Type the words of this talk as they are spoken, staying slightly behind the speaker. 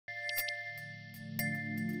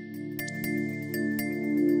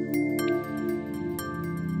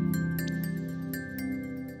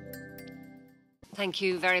Thank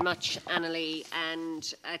you very much, Annalie.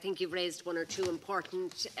 And I think you've raised one or two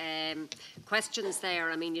important questions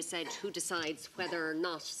there. I mean, you said who decides whether or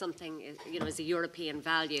not something is a European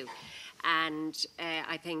value. And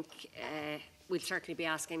I think we'll certainly be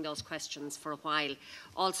asking those questions for a while.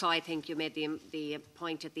 Also, I think you made the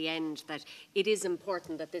point at the end that it is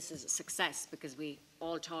important that this is a success, because we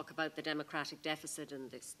all talk about the democratic deficit and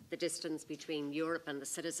the distance between Europe and the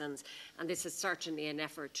citizens, and this is certainly an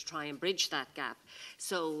effort to try and bridge that gap.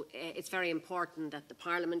 So it's very important that the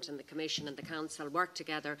Parliament and the Commission and the Council work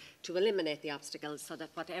together to eliminate the obstacles, so that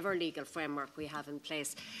whatever legal framework we have in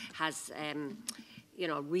place has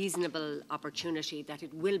reasonable opportunity that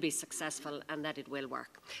it will be successful and that it will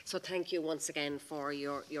work. So thank you once again for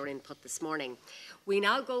your input this morning. We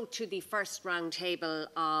now go to the first round table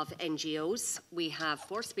of NGOs. We have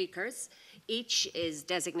 4 speakers. Each is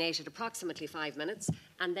designated approximately 5 minutes,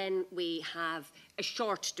 and then we have a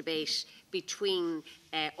short debate between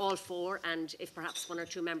all 4, and if perhaps 1 or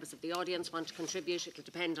 2 members of the audience want to contribute, it will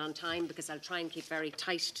depend on time, because I'll try and keep very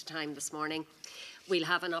tight to time this morning. We'll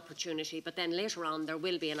have an opportunity, but then later on there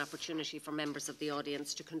will be an opportunity for members of the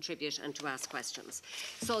audience to contribute and to ask questions.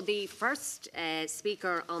 So the first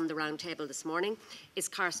speaker on the round table this morning is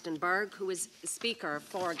Karsten Berg, who is speaker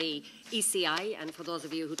for the ECI, and for those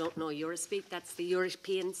of you who don't know Eurospeak, that's the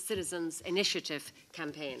European Citizens Initiative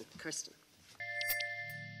campaign. Kirsten.